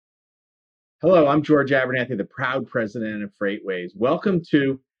Hello, I'm George Abernathy, the proud president of FreightWays. Welcome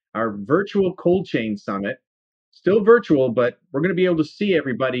to our virtual cold chain summit. Still virtual, but we're going to be able to see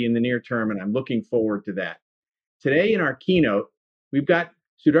everybody in the near term, and I'm looking forward to that. Today in our keynote, we've got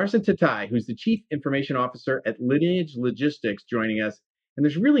Sudarshan Tatai, who's the Chief Information Officer at Lineage Logistics, joining us. And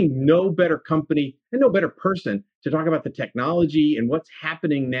there's really no better company and no better person to talk about the technology and what's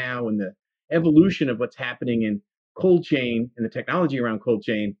happening now and the evolution of what's happening in cold chain and the technology around cold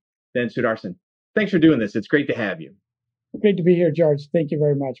chain than Sudarshan. Thanks for doing this. It's great to have you. Great to be here, George. Thank you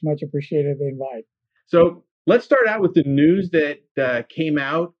very much. Much appreciated the invite. So let's start out with the news that came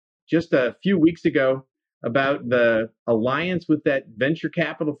out just a few weeks ago about the alliance with that venture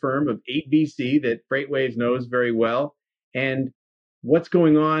capital firm of 8VC that FreightWaves knows very well, and what's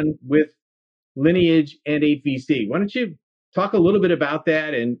going on with Lineage and 8VC. Why don't you talk a little bit about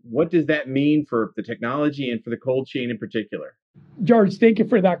that and what does that mean for the technology and for the cold chain in particular? George, thank you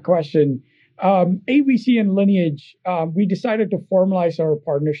for that question. 8VC and Lineage, we decided to formalize our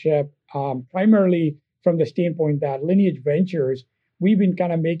partnership primarily from the standpoint that Lineage Ventures, we've been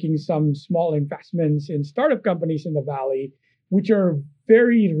kind of making some small investments in startup companies in the Valley, which are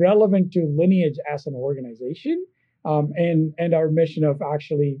very relevant to Lineage as an organization and our mission of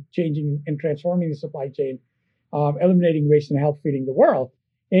actually changing and transforming the supply chain, eliminating waste and help feeding the world.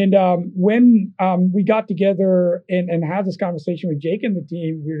 And when we got together and had this conversation with Jake and the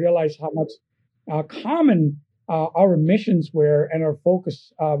team, we realized how much common our missions were, and our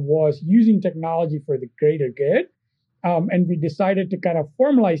focus was using technology for the greater good. And we decided to kind of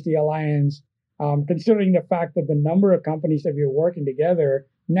formalize the alliance, considering the fact that the number of companies that we were working together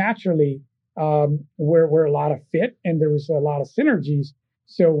naturally were a lot of fit, and there was a lot of synergies.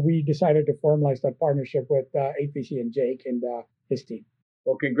 So we decided to formalize that partnership with 8VC and Jake and his team.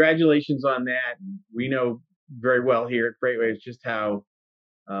 Well, congratulations on that. We know very well here at FreightWaves just how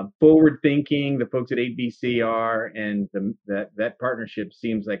forward-thinking the folks at 8VC are, and that partnership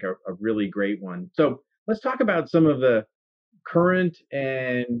seems like a really great one. So let's talk about some of the current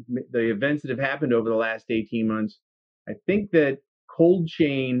and the events that have happened over the last 18 months. I think that cold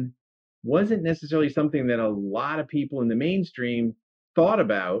chain wasn't necessarily something that a lot of people in the mainstream thought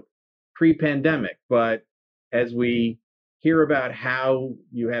about pre-pandemic, but as we hear about how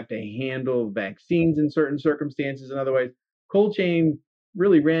you have to handle vaccines in certain circumstances and other ways, cold chain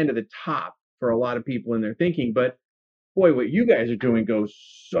really ran to the top for a lot of people in their thinking. But boy, what you guys are doing goes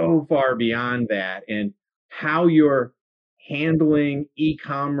so far beyond that, and how you're handling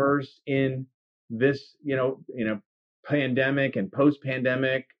e-commerce in this, in a pandemic and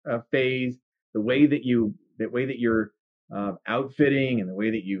post-pandemic phase, the way that you're outfitting and the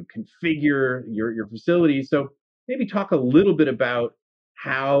way that you configure your facilities. So maybe talk a little bit about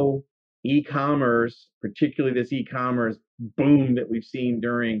how e-commerce, particularly this e-commerce boom that we've seen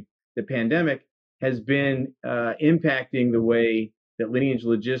during the pandemic, has been impacting the way that Lineage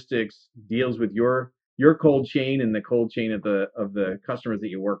Logistics deals with your cold chain and the cold chain of the customers that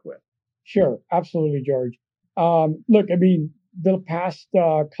you work with. Sure, absolutely, George. Look, I mean, the past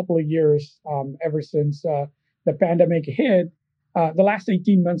couple of years, ever since the pandemic hit, the last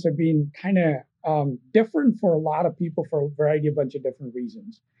 18 months have been kind of different for a lot of people for a variety of bunch of different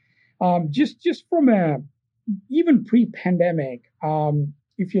reasons. Just from even pre-pandemic,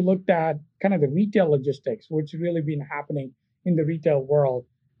 if you looked at kind of the retail logistics, which really been happening in the retail world,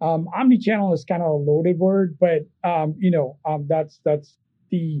 omni-channel is kind of a loaded word, but that's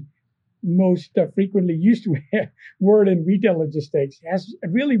the most frequently used word in retail logistics, has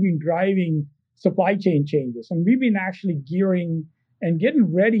really been driving supply chain changes. And we've been actually gearing and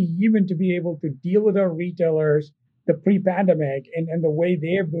getting ready even to be able to deal with our retailers the pre-pandemic and the way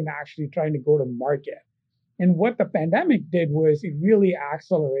they have been actually trying to go to market. And what the pandemic did was it really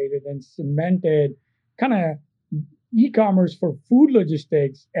accelerated and cemented kind of e-commerce for food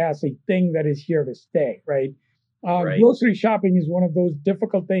logistics as a thing that is here to stay, right? Right. Grocery shopping is one of those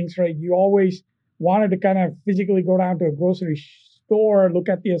difficult things, right? You always wanted to kind of physically go down to a grocery store, look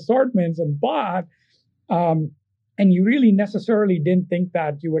at the assortments and bought, and you really necessarily didn't think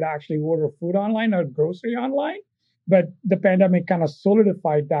that you would actually order food online or grocery online. But the pandemic kind of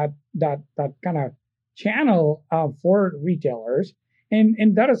solidified that kind of channel for retailers,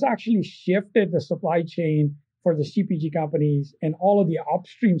 and that has actually shifted the supply chain for the CPG companies and all of the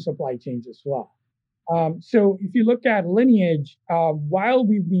upstream supply chains as well. So if you look at Lineage, while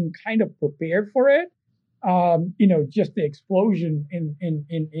we've been kind of prepared for it, just the explosion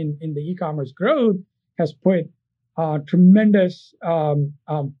in the e-commerce growth has put tremendous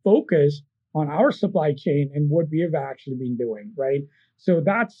focus on our supply chain and what we have actually been doing, right? So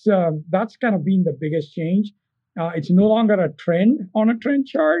that's kind of been the biggest change. It's no longer a trend on a trend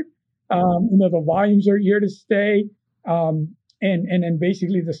chart. The volumes are here to stay. And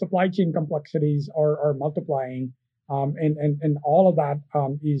basically the supply chain complexities are multiplying. And all of that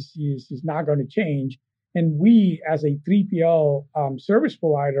is not going to change. And we, as a 3PL service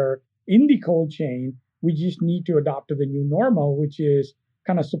provider in the cold chain, we just need to adopt to the new normal, which is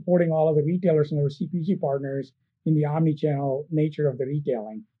kind of supporting all of the retailers and our CPG partners in the omni-channel nature of the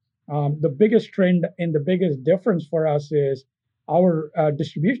retailing. The biggest trend and the biggest difference for us is our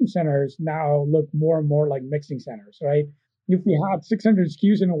distribution centers now look more and more like mixing centers, right? If we had 600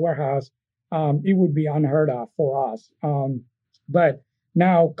 SKUs in a warehouse, it would be unheard of for us. But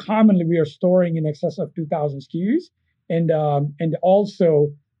now, commonly, we are storing in excess of 2,000 SKUs, and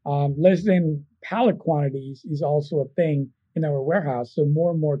also less than pallet quantities is also a thing in our warehouse. So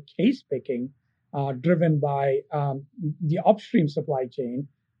more and more case picking, driven by the upstream supply chain.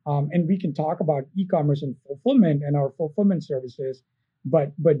 And we can talk about e-commerce and fulfillment and our fulfillment services,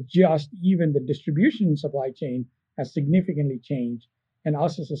 but just even the distribution supply chain has significantly changed. And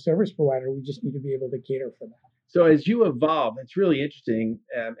us as a service provider, we just need to be able to cater for that. So as you evolve, it's really interesting.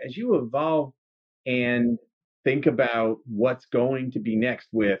 As you evolve and think about what's going to be next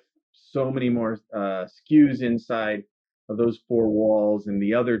with so many more SKUs inside of those four walls and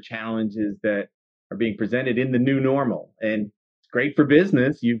the other challenges that are being presented in the new normal. And it's great for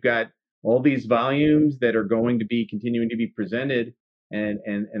business. You've got all these volumes that are going to be continuing to be presented and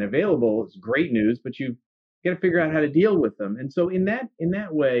available. It's great news, but you've got to figure out how to deal with them. And so in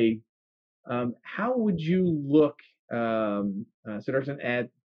that way, how would you look, Sudarshan, at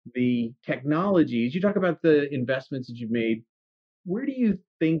the technologies? You talk about the investments that you've made. Where do you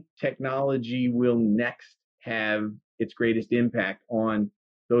think technology will next have its greatest impact on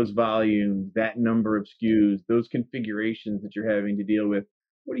those volumes, that number of SKUs, those configurations that you're having to deal with?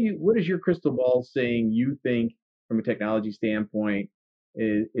 What is your crystal ball saying you think from a technology standpoint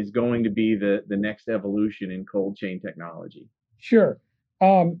is going to be the next evolution in cold chain technology? Sure.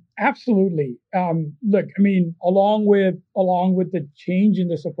 Absolutely. Look, I mean, along with the change in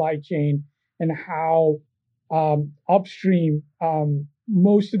the supply chain and how upstream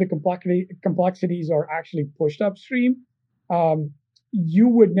most of the complexities are actually pushed upstream, you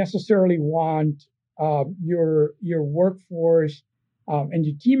would necessarily want your workforce and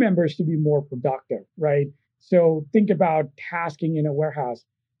your team members to be more productive, right? So think about tasking in a warehouse.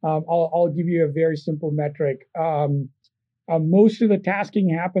 I'll give you a very simple metric. Most of the tasking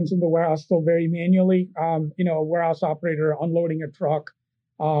happens in the warehouse still very manually. A warehouse operator unloading a truck,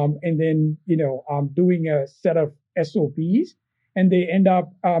 and then doing a set of SOPs, and they end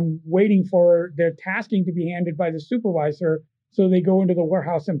up waiting for their tasking to be handed by the supervisor. So they go into the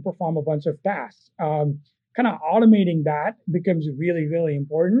warehouse and perform a bunch of tasks. Kind of automating that becomes really, really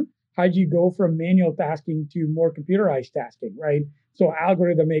important. How do you go from manual tasking to more computerized tasking, right? So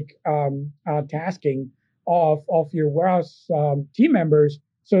algorithmic tasking of your warehouse team members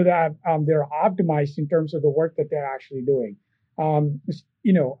so that they're optimized in terms of the work that they're actually doing.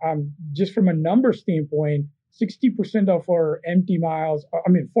 Just from a number standpoint, 60% of our empty miles,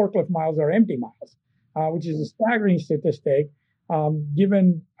 forklift miles are empty miles, which is a staggering statistic,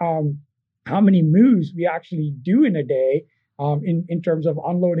 given how many moves we actually do in a day in terms of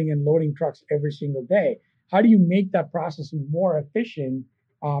unloading and loading trucks every single day. How do you make that process more efficient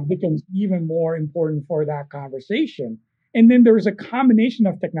becomes even more important for that conversation. And then there's a combination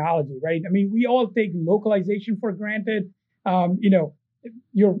of technology, right? I mean, we all take localization for granted.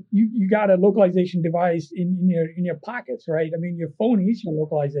 You got a localization device in your pockets, right? I mean, your phone is your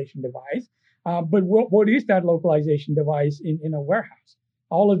localization device. But what is that localization device in a warehouse?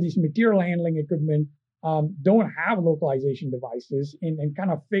 All of these material handling equipment don't have localization devices, and kind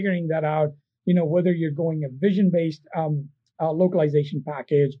of figuring that out, whether you're going a vision-based localization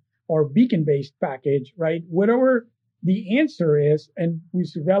package or beacon-based package, right? Whatever the answer is, and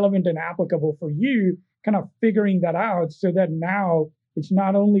is relevant and applicable for you, kind of figuring that out so that now it's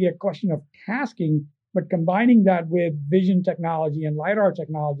not only a question of tasking, but combining that with vision technology and LiDAR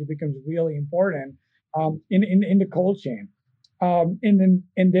technology becomes really important in the cold chain. And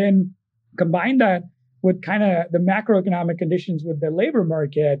then combine that with kind of the macroeconomic conditions with the labor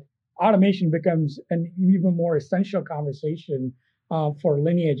market. Automation becomes an even more essential conversation for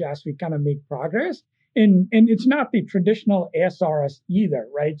Lineage as we kind of make progress. And it's not the traditional ASRS either,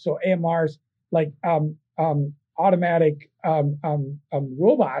 right? So AMRs like automatic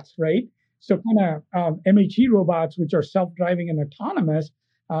robots, right? So kind of MHE robots, which are self-driving and autonomous,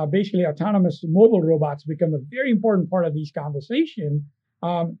 basically autonomous mobile robots become a very important part of these conversations.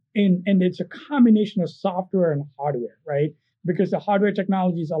 And it's a combination of software and hardware, right? Because the hardware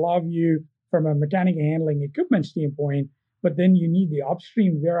technologies allow you, from a mechanical handling equipment standpoint, but then you need the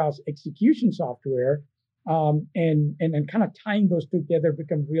upstream warehouse execution software, and kind of tying those together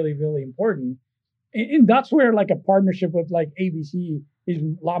become really, really important. And that's where like a partnership with like ABC is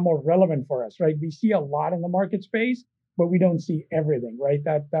a lot more relevant for us, right? We see a lot in the market space, but we don't see everything, right?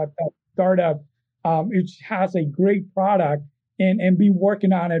 That startup, it has a great product and be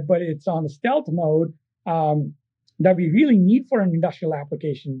working on it, but it's on the stealth mode, that we really need for an industrial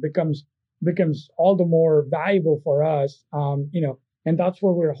application becomes all the more valuable for us, and that's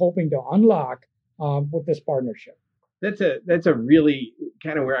what we're hoping to unlock with this partnership. That's a really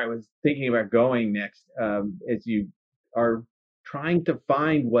kind of where I was thinking about going next, as you are trying to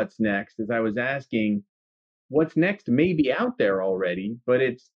find what's next. As I was asking, what's next may be out there already, but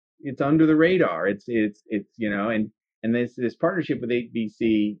it's under the radar. And this partnership with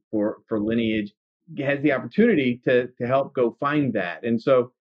 8BC for Lineage has the opportunity to help go find that. And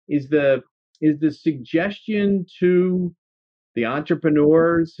so is the suggestion to the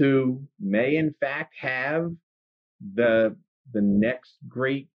entrepreneurs who may in fact have the next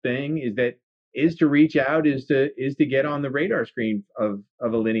great thing is to reach out, is to get on the radar screen of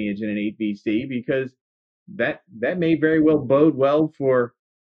a Lineage and an 8BC, because that may very well bode well for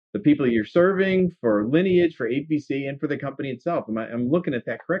the people you're serving, for Lineage, for 8BC, and for the company itself. I'm looking at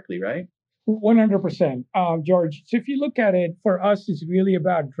that correctly, right? 100%, George. So if you look at it, for us, it's really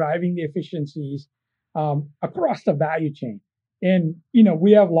about driving the efficiencies across the value chain. And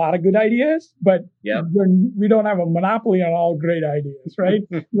we have a lot of good ideas, but Yep. we don't have a monopoly on all great ideas, right?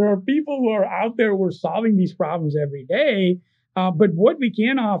 There are people who are out there who are solving these problems every day. But what we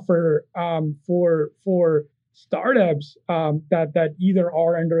can offer for startups that either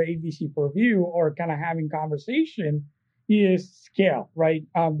are under ABC purview or kind of having conversation is scale, right?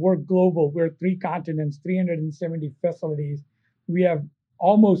 We're global. We're 3 continents, 370 facilities. We have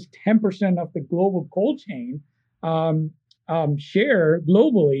almost 10% of the global cold chain share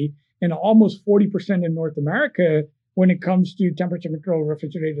globally, and almost 40% in North America when it comes to temperature controlled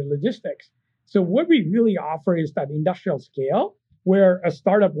refrigerated logistics. So what we really offer is that industrial scale, where a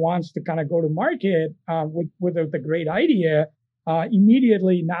startup wants to kind of go to market with a great idea.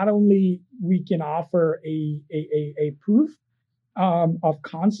 Immediately, not only we can offer a proof of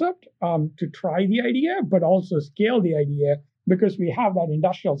concept to try the idea, but also scale the idea, because we have that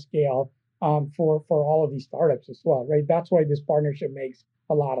industrial scale for all of these startups as well, right? That's why this partnership makes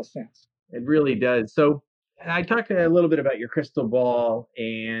a lot of sense. It really does. So I talked a little bit about your crystal ball,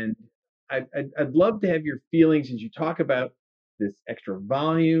 and I'd love to have your feelings as you talk about this extra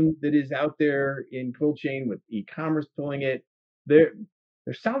volume that is out there in cold chain with e-commerce pulling it. There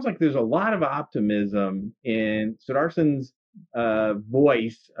sounds like there's a lot of optimism in Sudarshan's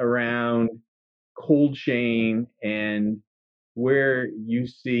voice around cold chain and where you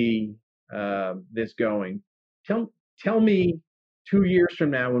see this going. Tell me, 2 years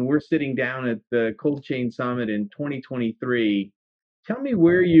from now, when we're sitting down at the Cold Chain Summit in 2023, tell me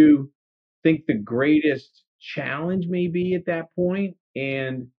where you think the greatest challenge may be at that point,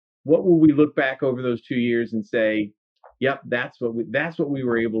 and what will we look back over those 2 years and say, "Yep, that's what we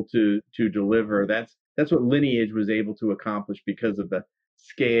were able to deliver. That's what Lineage was able to accomplish because of the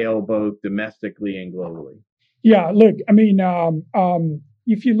scale, both domestically and globally." Yeah, look, I mean,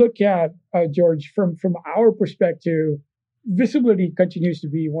 if you look at George, from our perspective, visibility continues to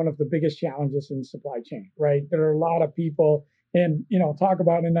be one of the biggest challenges in supply chain, right? There are a lot of people, and talk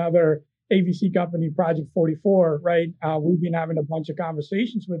about another ABC company, Project 44, right? We've been having a bunch of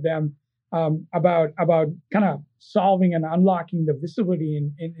conversations with them about kind of solving and unlocking the visibility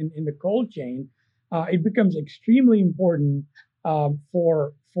in the cold chain. It becomes extremely important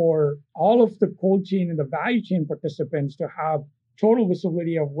for all of the cold chain and the value chain participants to have total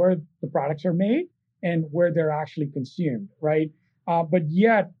visibility of where the products are made and where they're actually consumed, right? But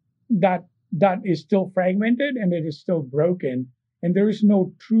yet that is still fragmented and it is still broken, and there is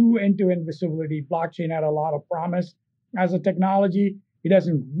no true end-to-end visibility. Blockchain had a lot of promise as a technology. It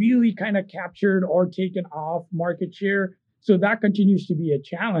hasn't really kind of captured or taken off market share, so that continues to be a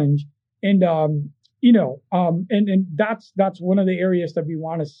challenge. And and that's one of the areas that we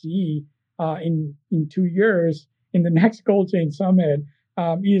want to see in 2 years in the next Cold Chain Summit,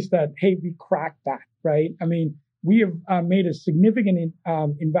 is that, hey, we cracked that, right? I mean, we have made a significant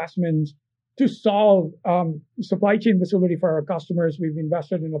investment to solve supply chain visibility for our customers. We've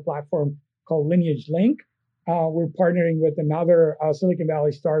invested in a platform called Lineage Link. We're partnering with another Silicon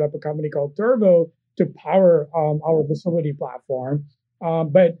Valley startup, a company called Turbo, to power our visibility platform.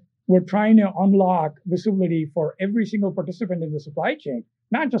 But we're trying to unlock visibility for every single participant in the supply chain,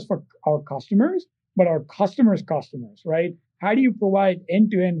 not just for our customers, but our customers' customers, right? How do you provide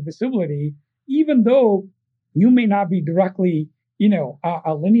end-to-end visibility, even though you may not be directly,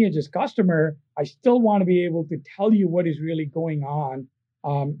 a Lineage's customer. I still want to be able to tell you what is really going on,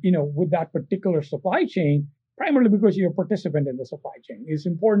 with that particular supply chain, primarily because you're a participant in the supply chain. It's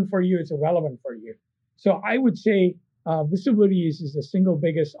important for you. It's relevant for you. So I would say visibility is the single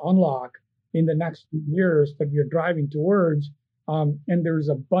biggest unlock in the next few years that we're driving towards. And there's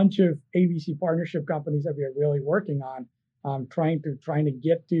a bunch of ABC partnership companies that we are really working on, trying to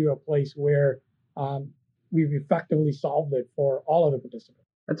get to a place where we've effectively solved it for all of the participants.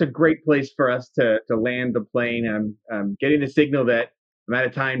 That's a great place for us to land the plane. I'm getting the signal that I'm out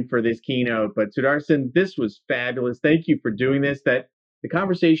of time for this keynote, but Sudarshan, this was fabulous. Thank you for doing this. That the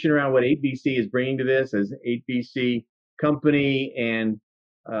conversation around what 8BC is bringing to this as 8BC company, and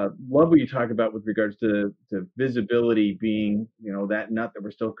love what you talk about with regards to visibility being, that nut that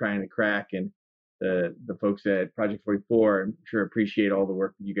we're still trying to crack. And the folks at Project 44, I'm sure appreciate all the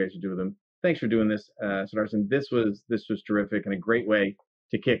work that you guys are doing with them. Thanks for doing this, Sudarshan. This was terrific and a great way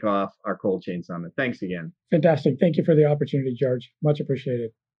to kick off our Cold Chain Summit. Thanks again. Fantastic. Thank you for the opportunity, George. Much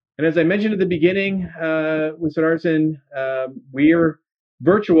appreciated. And as I mentioned at the beginning with Sudarshan, we're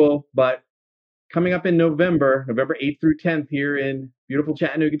virtual, but coming up in November 8th through 10th here in beautiful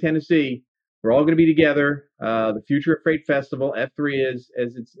Chattanooga, Tennessee, we're all going to be together. The Future of Freight Festival, F3 as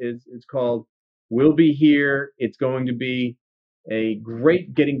it's called, will be here. It's going to be a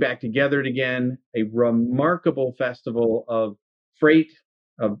great getting back together again, a remarkable festival of freight,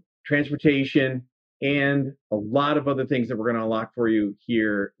 of transportation, and a lot of other things that we're going to unlock for you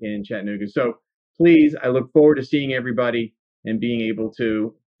here in Chattanooga. So please, I look forward to seeing everybody and being able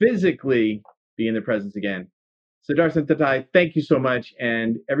to physically be in their presence again. Sudarshan Thattai, thank you so much.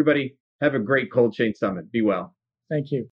 And everybody, have a great Cold Chain Summit. Be well. Thank you.